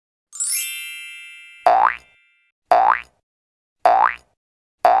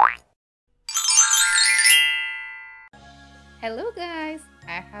Hello guys,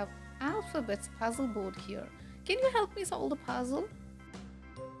 I have alphabets puzzle board here. Can you help me solve the puzzle?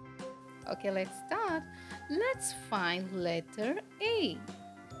 Okay, let's start. Let's find letter A.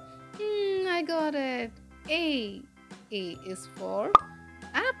 I got it. A. A is for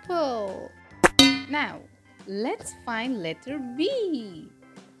apple. Now, let's find letter B.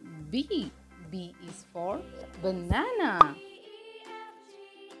 B. B is for banana.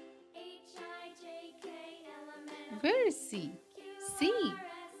 Where is C? C.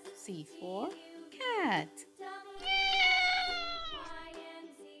 C for cat.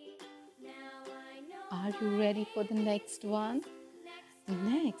 Are you ready for the next one?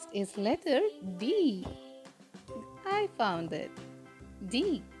 Next is letter D. I found it.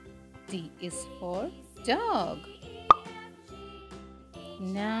 D. D is for dog.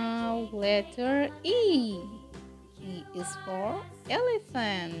 Now letter E. E is for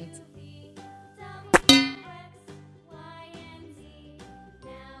elephant.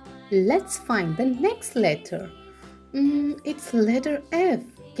 Let's find the next letter. It's letter F.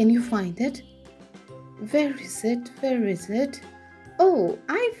 Can you find it? Where is it? Where is it? Oh,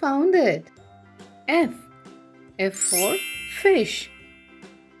 I found it. F. F for fish.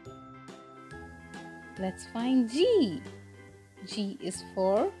 Let's find G. G is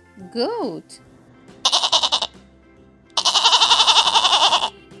for goat.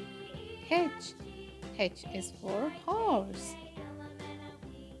 H. H is for horse.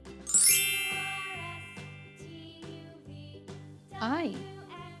 I.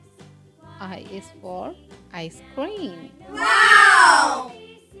 I is for ice cream. Wow!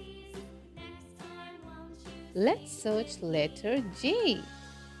 Let's search letter J.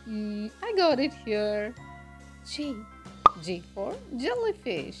 I got it here. J. J for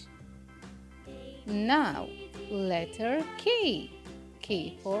jellyfish. Now, letter K.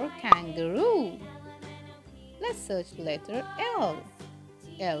 K for kangaroo. Let's search letter L.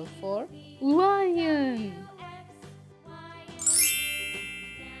 L for lion.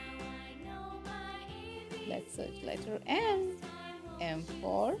 Let's search letter M. M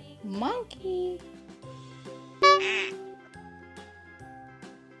for monkey.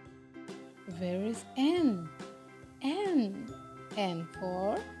 Where is N? N. N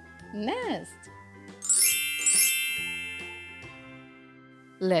for nest.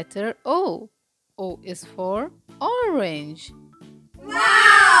 Letter O. O is for orange.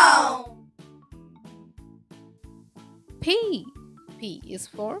 Wow! P. P is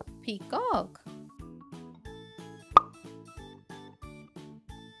for peacock.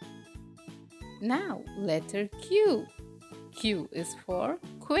 Now, letter Q. Q is for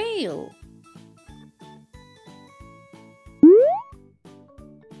quail.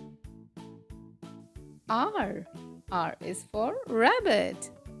 R. R is for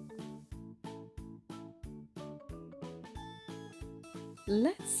rabbit.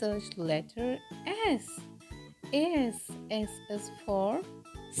 Let's search letter S. S. S is for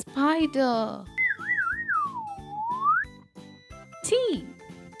spider. T.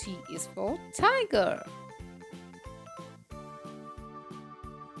 T is for tiger.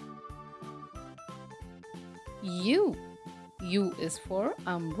 U. U is for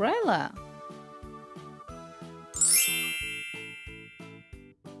umbrella.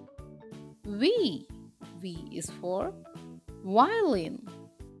 V. V is for violin.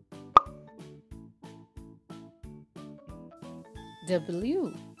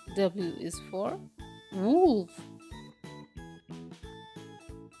 W. W is for wolf.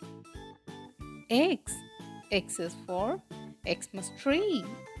 X. X is for Xmas tree.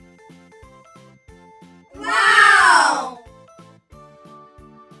 Wow!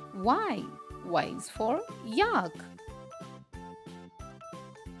 Y. Y is for yak.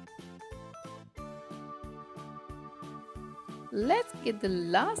 Let's get the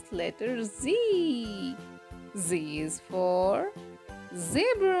last letter Z. Z is for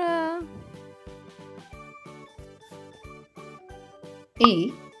zebra.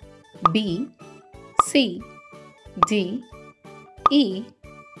 A, B, C, D, E,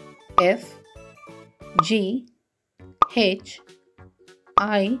 F, G, H,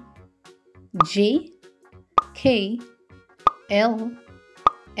 I, J, K, L,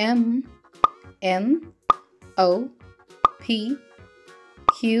 M, N, O, P,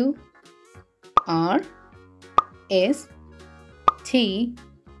 Q, R, S, T,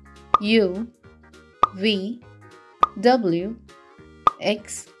 U, V, W,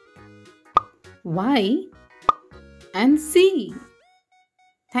 X, Y, and Z.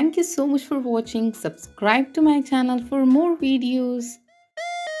 Thank you so much for watching. Subscribe to my channel for more videos.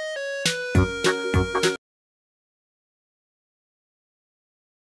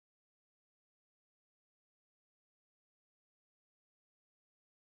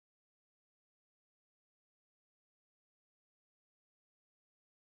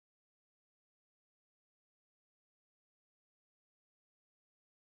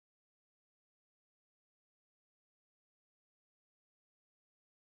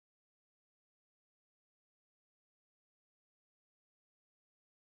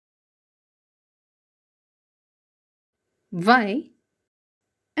 Y,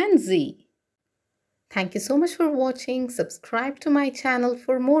 and Z. Thank you so much for watching. Subscribe to my channel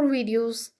for more videos.